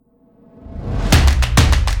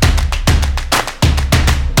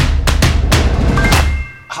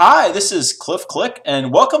Hi, this is Cliff Click,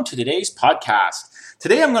 and welcome to today's podcast.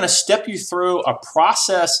 Today I'm going to step you through a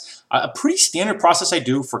process, a pretty standard process I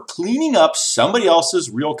do for cleaning up somebody else's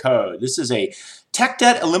real code. This is a tech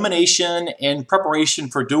debt elimination in preparation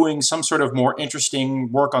for doing some sort of more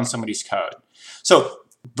interesting work on somebody's code. So,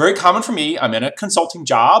 very common for me, I'm in a consulting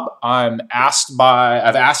job. I've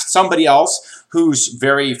asked somebody else who's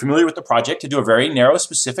very familiar with the project to do a very narrow,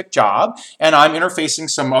 specific job, and I'm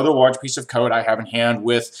interfacing some other large piece of code I have in hand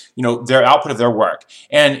with, their output of their work.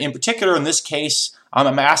 And in particular, in this case,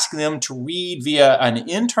 I'm asking them to read via an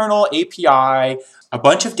internal API a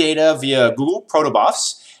bunch of data via Google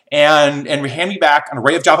Protobufs and hand me back an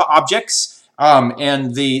array of Java objects.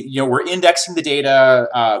 We're indexing the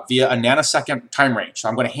data via a nanosecond time range. So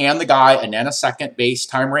I'm going to hand the guy a nanosecond base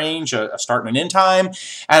time range, a start and an end time, and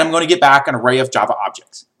I'm going to get back an array of Java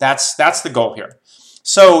objects. That's the goal here.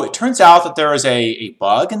 So it turns out that there is a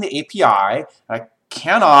bug in the API.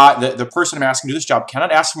 The person I'm asking to do this job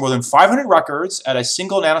cannot ask for more than 500 records at a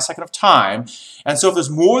single nanosecond of time. And so if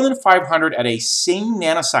there's more than 500 at a same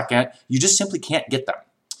nanosecond, you just simply can't get them.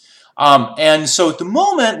 And so at the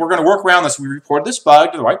moment, we're going to work around this. We reported this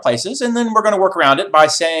bug to the right places, and then we're going to work around it by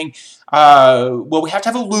saying, we have to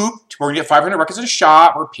have a loop. We're going to get 500 records at a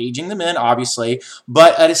shot. We're paging them in, obviously.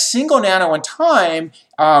 But at a single nano in time,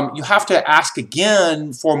 you have to ask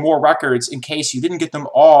again for more records in case you didn't get them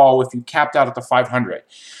all if you capped out at the 500.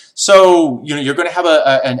 So, you're going to have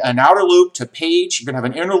an outer loop to page. You're going to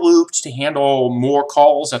have an inner loop to handle more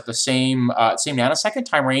calls at the same nanosecond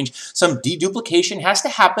time range. Some deduplication has to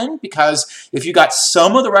happen because if you got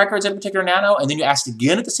some of the records at a particular nano and then you asked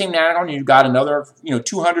again at the same nano and you got another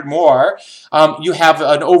 200 more, you have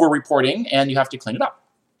an over-reporting and you have to clean it up.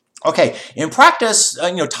 Okay, in practice,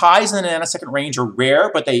 ties in the nanosecond range are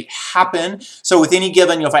rare, but they happen. So with any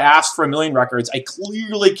given, if I ask for 1 million records, I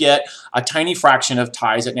clearly get a tiny fraction of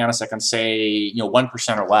ties at nanoseconds, say,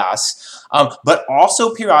 1% or less. But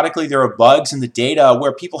also periodically, there are bugs in the data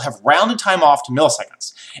where people have rounded time off to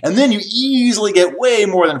milliseconds. And then you easily get way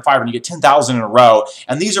more than 500. You get 10,000 in a row.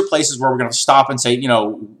 And these are places where we're going to stop and say,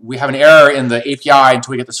 we have an error in the API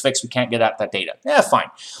until we get this fixed. We can't get at that data. Yeah,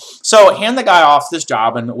 fine. So hand the guy off this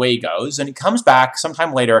job and away he goes. And he comes back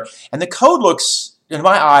sometime later. And the code looks, in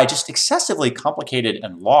my eye, just excessively complicated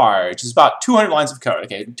and large. It's about 200 lines of code.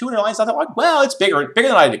 Okay, 200 lines, I thought, well, it's bigger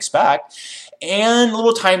than I'd expect. And a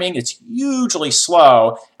little timing, it's hugely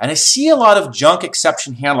slow. And I see a lot of junk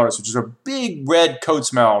exception handlers, which is a big red code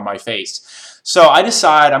smell on my face. So I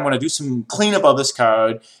decide I'm going to do some cleanup of this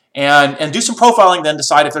code and do some profiling, then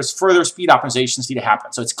decide if there's further speed optimizations need to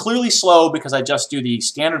happen. So it's clearly slow because I just do the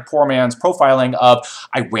standard poor man's profiling of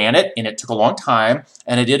I ran it and it took a long time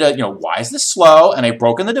and I did why is this slow? And I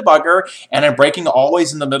broke in the debugger and I'm breaking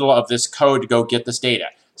always in the middle of this code to go get this data.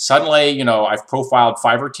 Suddenly, I've profiled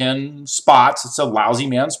 5 or 10 spots. It's a lousy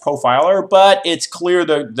man's profiler, but it's clear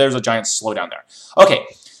that there's a giant slowdown there. Okay.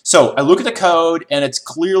 So I look at the code and it's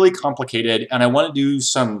clearly complicated and I want to do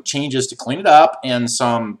some changes to clean it up and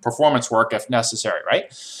some performance work if necessary, right?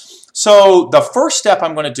 So the first step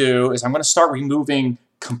I'm going to do is I'm going to start removing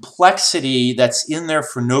complexity that's in there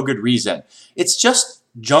for no good reason. It's just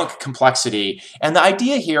junk complexity. And the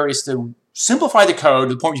idea here is to simplify the code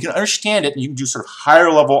to the point where you can understand it and you can do sort of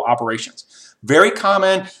higher level operations. Very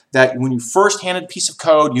common that when you first hand a piece of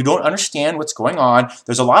code, you don't understand what's going on.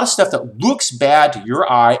 There's a lot of stuff that looks bad to your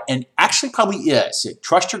eye and actually probably is.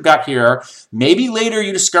 Trust your gut here. Maybe later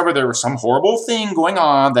you discover there was some horrible thing going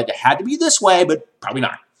on that it had to be this way, but probably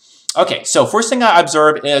not. Okay, so first thing I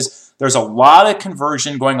observe is there's a lot of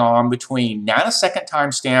conversion going on between nanosecond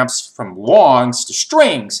timestamps from longs to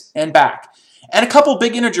strings and back, and a couple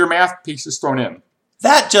big integer math pieces thrown in.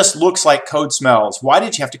 That just looks like code smells. Why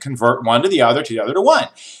did you have to convert one to the other to one?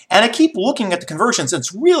 And I keep looking at the conversions.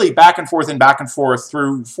 It's really back and forth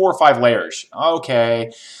through 4 or 5 layers.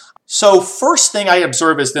 Okay. So first thing I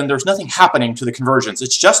observe is then there's nothing happening to the conversions.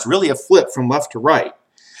 It's just really a flip from left to right.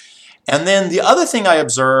 And then the other thing I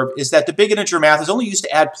observe is that the big integer math is only used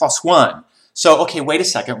to add +1. So, okay, wait a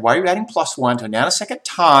second. Why are you adding +1 to a nanosecond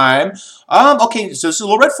time? Okay, so this is a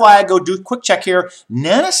little red flag. Go do a quick check here.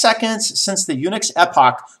 Nanoseconds since the Unix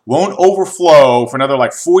epoch won't overflow for another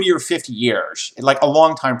like 40 or 50 years. Like a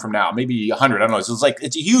long time from now, maybe 100. I don't know. So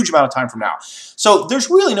it's a huge amount of time from now. So there's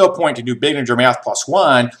really no point to do big integer math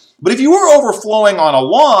 +1. But if you were overflowing on a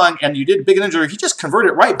long and you did a big integer, you just convert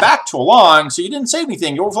it right back to a long, so you didn't save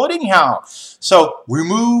anything. You overflowed anyhow. So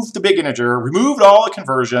remove the big integer, removed all the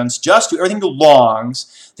conversions, just do everything to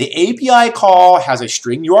longs. The API call has a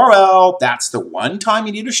string URL. That's the one time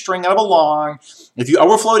you need a string out of a long. If you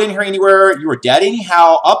overflowed in here anywhere, you were dead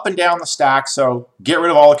anyhow, up and down the stack. So get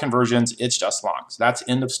rid of all the conversions. It's just longs. That's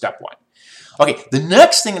end of step one. Okay, the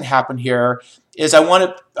next thing that happened here is I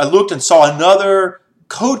looked and saw another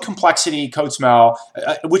code complexity, code smell,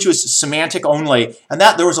 which was semantic only, and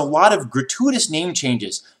that there was a lot of gratuitous name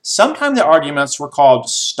changes. Sometimes the arguments were called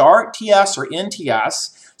start TS or end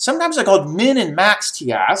TS. Sometimes they're called min and max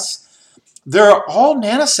TS. They're all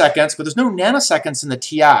nanoseconds, but there's no nanoseconds in the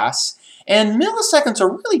TS. And milliseconds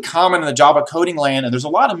are really common in the Java coding land, and there's a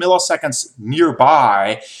lot of milliseconds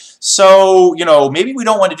nearby. So, maybe we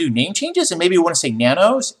don't want to do name changes, and maybe we want to say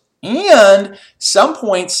nanos. And some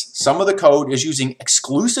points, some of the code is using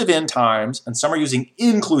exclusive end times, and some are using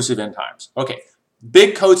inclusive end times. Okay,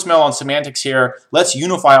 big code smell on semantics here. Let's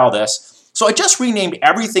unify all this. So I just renamed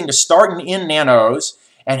everything to start and end nanos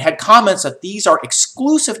and had comments that these are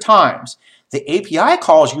exclusive times. The API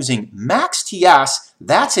call is using max TS.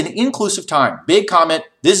 That's an inclusive time. Big comment.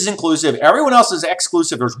 This is inclusive. Everyone else is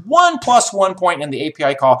exclusive. There's 1 + 1 point in the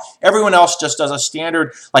API call. Everyone else just does a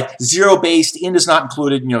standard, like zero-based, end is not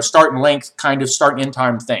included, start and length kind of start and end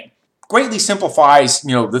time thing. Greatly simplifies,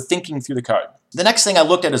 the thinking through the code. The next thing I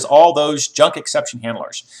looked at is all those junk exception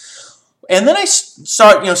handlers. And then I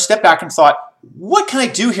stepped back and thought, what can I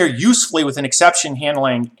do here usefully with an exception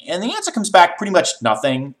handling? And the answer comes back pretty much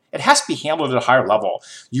nothing. It has to be handled at a higher level.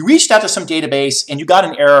 You reached out to some database and you got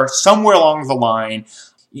an error somewhere along the line.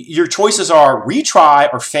 Your choices are retry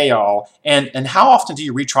or fail. And how often do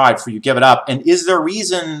you retry before you give it up? And is there a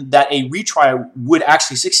reason that a retry would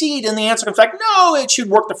actually succeed? And the answer comes back, no, it should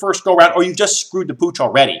work the first go around, or you've just screwed the pooch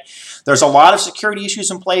already. There's a lot of security issues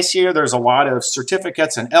in place here. There's a lot of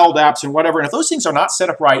certificates and LDAPs and whatever. And if those things are not set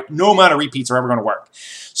up right, no amount of repeats are ever going to work.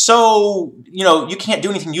 So, you can't do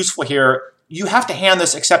anything useful here. You have to hand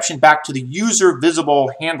this exception back to the user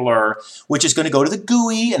visible handler, which is going to go to the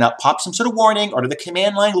GUI and pop some sort of warning, or to the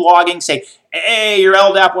command line logging, say, hey, your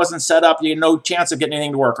LDAP wasn't set up, you have no chance of getting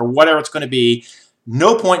anything to work, or whatever it's going to be.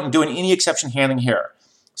 No point in doing any exception handling here.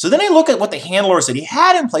 So then I look at what the handlers that he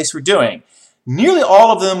had in place were doing. Nearly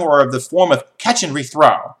all of them were of the form of catch and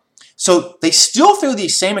rethrow. So they still threw the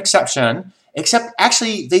same exception, except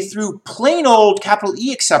actually they threw plain old capital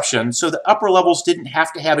E exception, so the upper levels didn't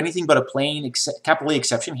have to have anything but a plain capital E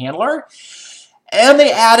exception handler. And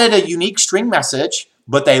they added a unique string message,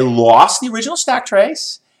 but they lost the original stack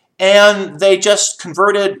trace, and they just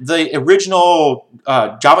converted the original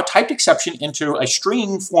Java typed exception into a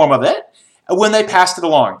string form of it when they passed it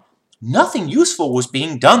along. Nothing useful was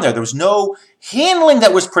being done there. There was no handling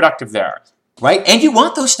that was productive there. Right? And you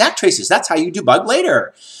want those stack traces. That's how you debug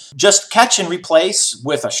later. Just catch and replace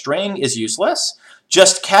with a string is useless.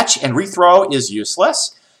 Just catch and rethrow is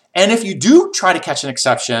useless. And if you do try to catch an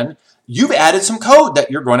exception, you've added some code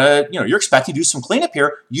that you're going to, you're expecting to do some cleanup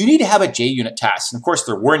here. You need to have a JUnit test. And of course,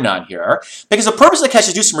 there were none here, because the purpose of the catch is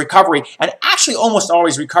to do some recovery. And actually, almost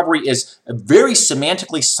always recovery is very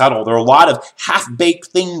semantically subtle. There are a lot of half-baked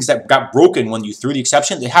things that got broken when you threw the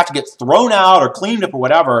exception. They have to get thrown out or cleaned up or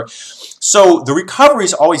whatever. So the recovery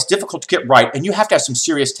is always difficult to get right, and you have to have some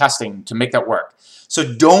serious testing to make that work.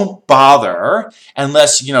 So don't bother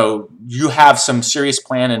unless, you have some serious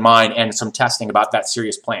plan in mind and some testing about that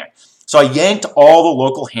serious plan. So I yanked all the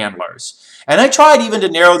local handlers. And I tried even to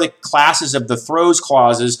narrow the classes of the throws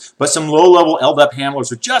clauses, but some low-level LDAP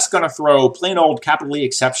handlers are just going to throw plain old capital E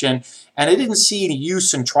exception, and I didn't see any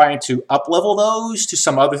use in trying to up-level those to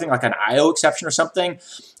some other thing like an IO exception or something.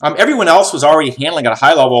 Everyone else was already handling at a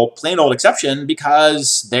high level plain old exception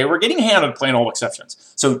because they were getting handled plain old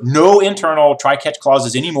exceptions. So no internal try-catch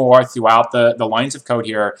clauses anymore throughout the lines of code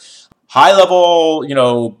here. High level,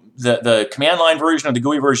 the command line version or the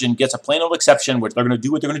GUI version gets a plain old exception, which they're going to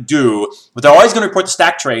do what they're going to do, but they're always going to report the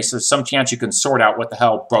stack trace. There's some chance you can sort out what the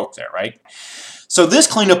hell broke there, right? So this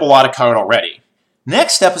cleaned up a lot of code already.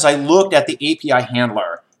 Next step is I looked at the API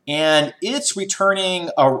handler, and it's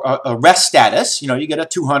returning a REST status. You get a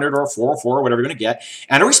 200 or a 404 or whatever you're going to get,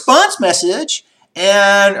 and a response message.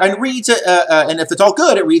 And reads and if it's all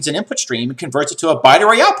good, it reads an input stream and converts it to a byte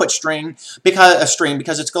array output string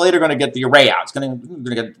because it's later going to get the array out. It's going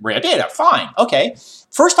to get array of data. Fine, okay.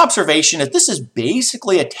 First observation is this is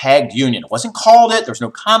basically a tagged union. It wasn't called it. There's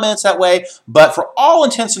no comments that way, but for all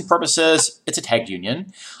intents and purposes, it's a tagged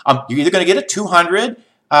union. You're either going to get a 200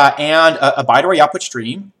 and a byte array output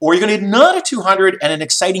stream, or you're going to need another 200 and an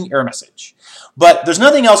exciting error message. But there's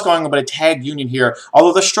nothing else going on but a tag union here.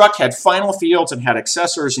 Although the struct had final fields and had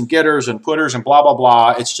accessors and getters and putters and blah, blah,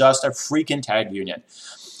 blah, it's just a freaking tag union.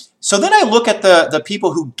 So then I look at the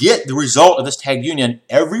people who get the result of this tag union.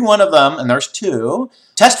 Every one of them, and there's 2,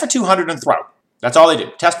 test for 200 and throw. That's all they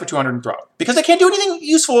do, test for 200 and throw. Because they can't do anything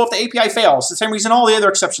useful if the API fails. The same reason all the other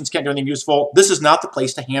exceptions can't do anything useful. This is not the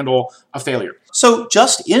place to handle a failure. So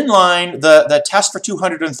just inline the test for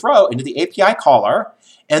 200 and throw into the API caller,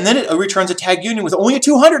 and then it returns a tag union with only a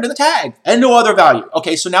 200 in the tag and no other value.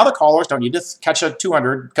 Okay, so now the callers don't need to catch a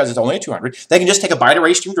 200 because it's only a 200. They can just take a byte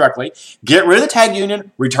array stream directly, get rid of the tag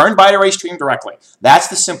union, return byte array stream directly. That's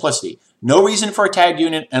the simplicity. No reason for a tag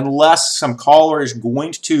union unless some caller is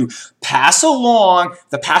going to pass along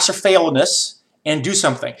the pass or failness and do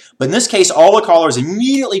something. But in this case, all the callers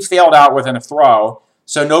immediately failed out within a throw,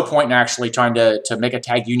 so no point in actually trying to make a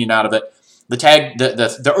tag union out of it.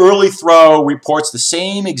 The early throw reports the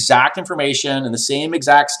same exact information and the same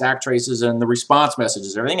exact stack traces and the response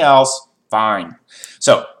messages, everything else, fine.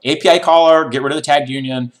 So API caller, get rid of the tag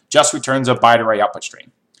union, just returns a byte array output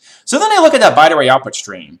stream. So then I look at that byte array output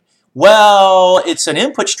stream. Well, it's an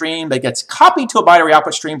input stream that gets copied to a byte array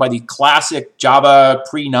output stream by the classic Java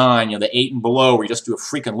pre-9, the 8 and below, where you just do a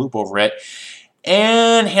freaking loop over it,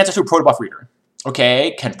 and hands it to a protobuf reader.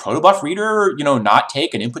 Okay, can protobuf reader, not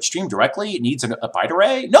take an input stream directly? It needs a byte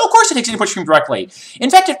array? No, of course it takes an input stream directly. In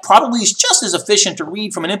fact, it probably is just as efficient to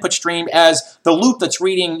read from an input stream as the loop that's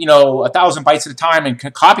reading, 1,000 bytes at a time and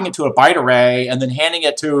copying it to a byte array and then handing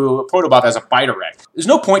it to a protobuf as a byte array. There's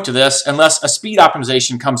no point to this unless a speed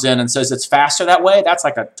optimization comes in and says it's faster that way. That's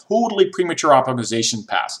like a totally premature optimization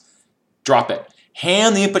pass. Drop it.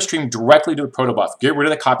 Hand the input stream directly to a protobuf. Get rid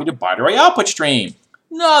of the copy to byte array output stream.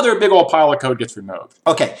 Another big old pile of code gets removed.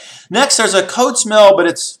 Okay, next there's a code smell, but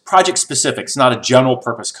it's project specific. It's not a general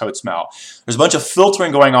purpose code smell. There's a bunch of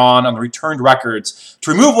filtering going on the returned records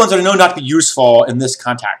to remove ones that are known not to be useful in this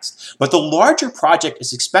context. But the larger project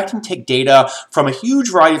is expecting to take data from a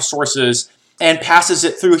huge variety of sources and passes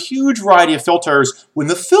it through a huge variety of filters. When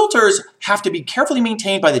the filters have to be carefully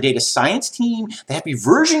maintained by the data science team, they have to be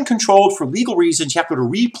version controlled for legal reasons. You have to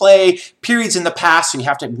replay periods in the past, so you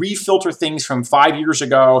have to refilter things from 5 years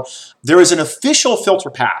ago. There is an official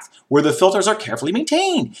filter path where the filters are carefully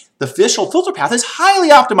maintained. The official filter path is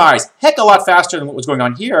highly optimized, heck a lot faster than what was going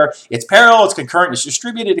on here. It's parallel, it's concurrent, it's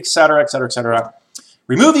distributed, etc., etc., etc.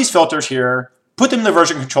 Remove these filters here. Put them in the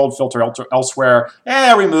version controlled filter elsewhere.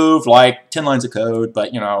 Remove like 10 lines of code,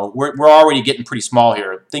 but we're already getting pretty small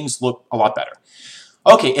here. Things look a lot better.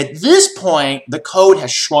 Okay, at this point, the code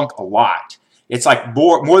has shrunk a lot. It's like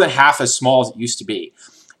more than half as small as it used to be.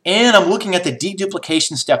 And I'm looking at the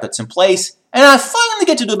deduplication step that's in place, and I finally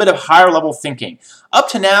get to do a bit of higher level thinking. Up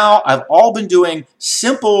to now, I've all been doing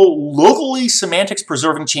simple, locally semantics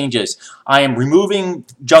preserving changes. I am removing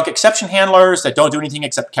junk exception handlers that don't do anything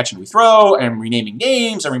except catch and rethrow. I'm renaming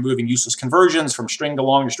names. I'm removing useless conversions from string to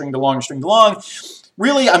long to string to long to string to long.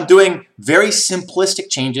 Really, I'm doing very simplistic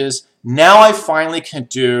changes. Now I finally can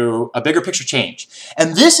do a bigger picture change.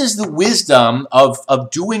 And this is the wisdom of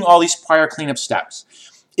doing all these prior cleanup steps.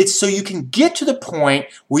 It's so you can get to the point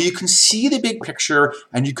where you can see the big picture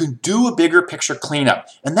and you can do a bigger picture cleanup.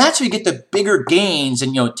 And that's where you get the bigger gains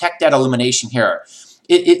in tech data elimination here.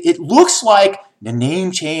 It looks like the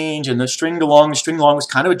name change and the string to long was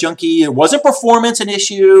kind of a junky. It wasn't performance an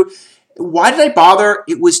issue. Why did I bother?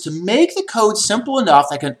 It was to make the code simple enough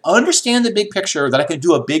that I can understand the big picture, that I can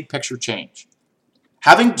do a big picture change.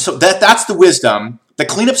 So that's the wisdom. The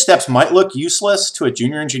cleanup steps might look useless to a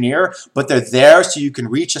junior engineer, but they're there so you can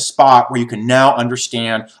reach a spot where you can now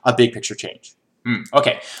understand a big picture change.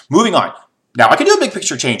 Okay, moving on. Now I can do a big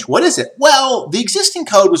picture change. What is it? Well, the existing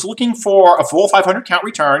code was looking for a full 500 count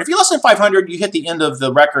return. If you're less than 500, you hit the end of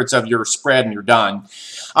the records of your spread and you're done.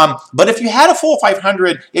 But if you had a full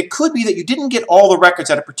 500, it could be that you didn't get all the records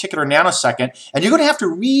at a particular nanosecond, and you're going to have to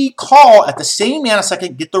recall at the same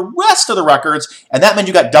nanosecond, get the rest of the records, and that meant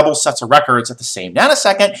you got double sets of records at the same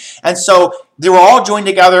nanosecond. And so they were all joined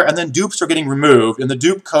together, and then dupes were getting removed, and the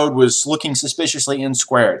dupe code was looking suspiciously n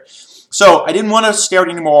squared. So I didn't want to stare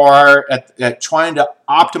anymore at trying to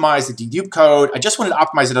optimize the dedupe code. I just wanted to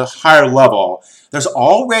optimize it at a higher level. There's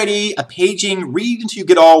already a paging read until you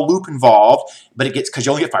get all loop involved, but it gets, because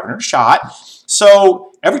you only get 500 a shot.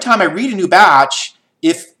 So every time I read a new batch,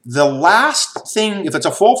 if the last thing, if it's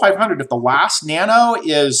a full 500, if the last nano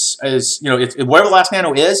is whatever the last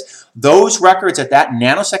nano is, those records at that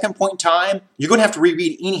nanosecond point in time, you're going to have to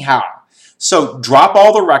reread anyhow. So drop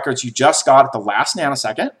all the records you just got at the last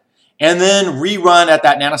nanosecond, and then rerun at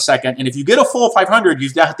that nanosecond. And if you get a full 500,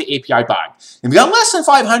 you've got the API bug. If you got less than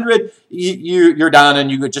 500, you're done,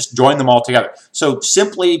 and you could just join them all together. So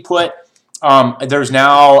simply put, there's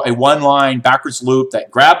now a one-line backwards loop that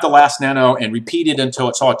grabbed the last nano and repeated until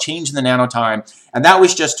it saw a change in the nano time. And that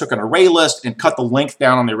was just took an array list and cut the length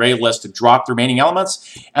down on the array list to drop the remaining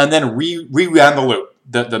elements, and then reran the loop,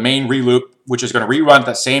 the main reloop, which is going to rerun at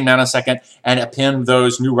that same nanosecond and append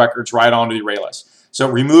those new records right onto the array list. So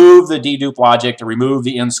remove the dedupe logic to remove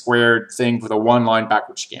the n squared thing with a one-line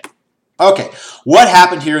backward scan. Okay, what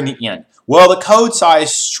happened here in the end? Well, the code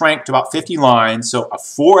size shrank to about 50 lines, so a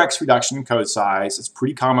 4x reduction in code size. It's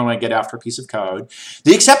pretty common when I get after a piece of code.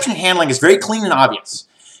 The exception handling is very clean and obvious.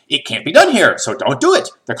 It can't be done here, so don't do it.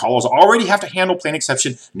 The callers already have to handle plain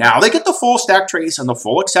exception. Now they get the full stack trace and the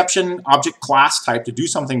full exception object class type to do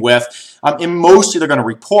something with. And mostly they're going to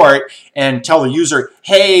report and tell the user,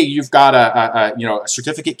 hey, you've got a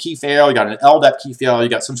certificate key fail, you got an LDAP key fail, you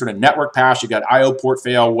got some sort of network pass, you got IO port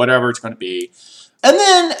fail, whatever it's going to be. And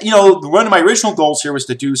then, one of my original goals here was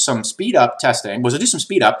to do some speed up testing,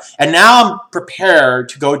 and now I'm prepared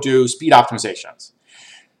to go do speed optimizations.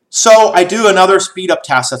 So I do another speed up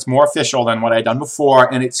test that's more official than what I'd done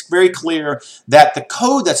before, and it's very clear that the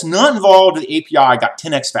code that's not involved in the API got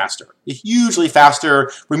 10x faster. It's hugely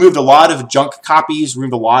faster, removed a lot of junk copies,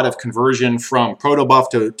 removed a lot of conversion from protobuf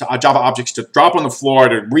to Java objects to drop on the floor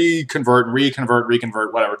to reconvert,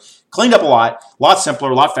 whatever. Cleaned up a lot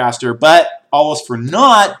simpler, a lot faster, but all is for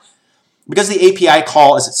naught because the API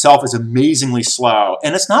call as itself is amazingly slow,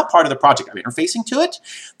 and it's not part of the project. I'm interfacing to it.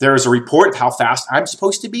 There's a report of how fast I'm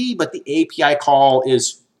supposed to be, but the API call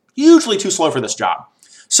is hugely too slow for this job.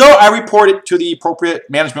 So I report it to the appropriate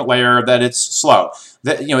management layer that it's slow.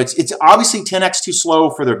 That it's obviously 10x too slow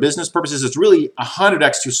for their business purposes. It's really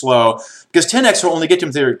 100x too slow because 10x will only get them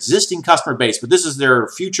to their existing customer base, but this is their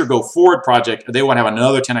future go forward project. They want to have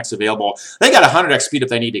another 10x available. They got 100x speed if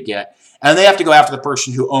they need to get. And they have to go after the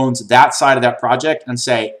person who owns that side of that project and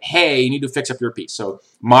say, hey, you need to fix up your piece. So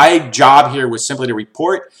my job here was simply to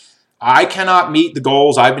report. I cannot meet the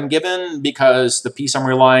goals I've been given because the piece I'm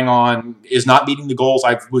relying on is not meeting the goals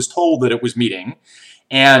I was told that it was meeting.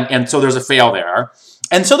 And so there's a fail there.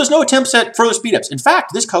 And so there's no attempts at further speedups. In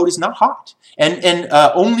fact, this code is not hot and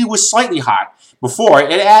only was slightly hot before.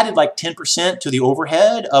 It added like 10% to the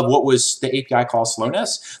overhead of what was the API call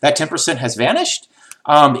slowness. That 10% has vanished.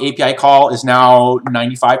 The API call is now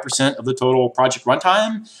 95% of the total project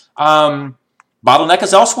runtime. Bottleneck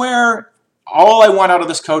is elsewhere. All I want out of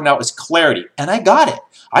this code now is clarity, and I got it.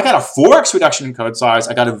 I got a 4x reduction in code size.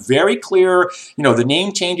 I got a very clear, the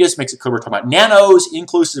name changes, makes it clear we're talking about nanos,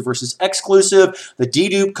 inclusive versus exclusive. The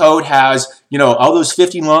dedupe code has, all those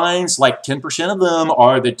 50 lines, like 10% of them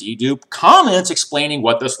are the dedupe comments explaining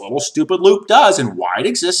what this little stupid loop does and why it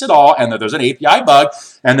exists at all, and that there's an API bug,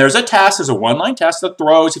 and there's a test, there's a one-line test that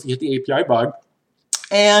throws if you hit the API bug.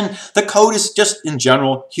 And the code is just, in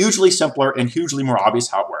general, hugely simpler and hugely more obvious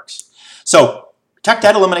how it works. So, tech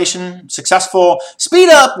debt elimination, successful. Speed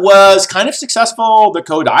up was kind of successful. The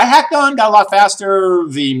code I hacked on got a lot faster.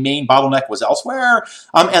 The main bottleneck was elsewhere.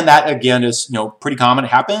 And that, again, is pretty common. It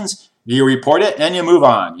happens. You report it and you move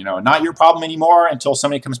on. Not your problem anymore until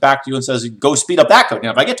somebody comes back to you and says, go speed up that code.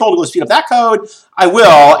 If I get told to go speed up that code, I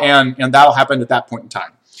will, and that'll happen at that point in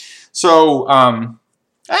time. So,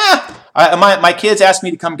 my kids asked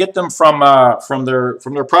me to come get them from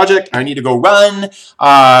their project. I need to go run.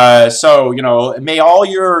 So may all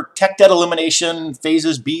your tech debt elimination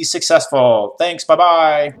phases be successful. Thanks.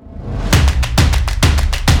 Bye-bye.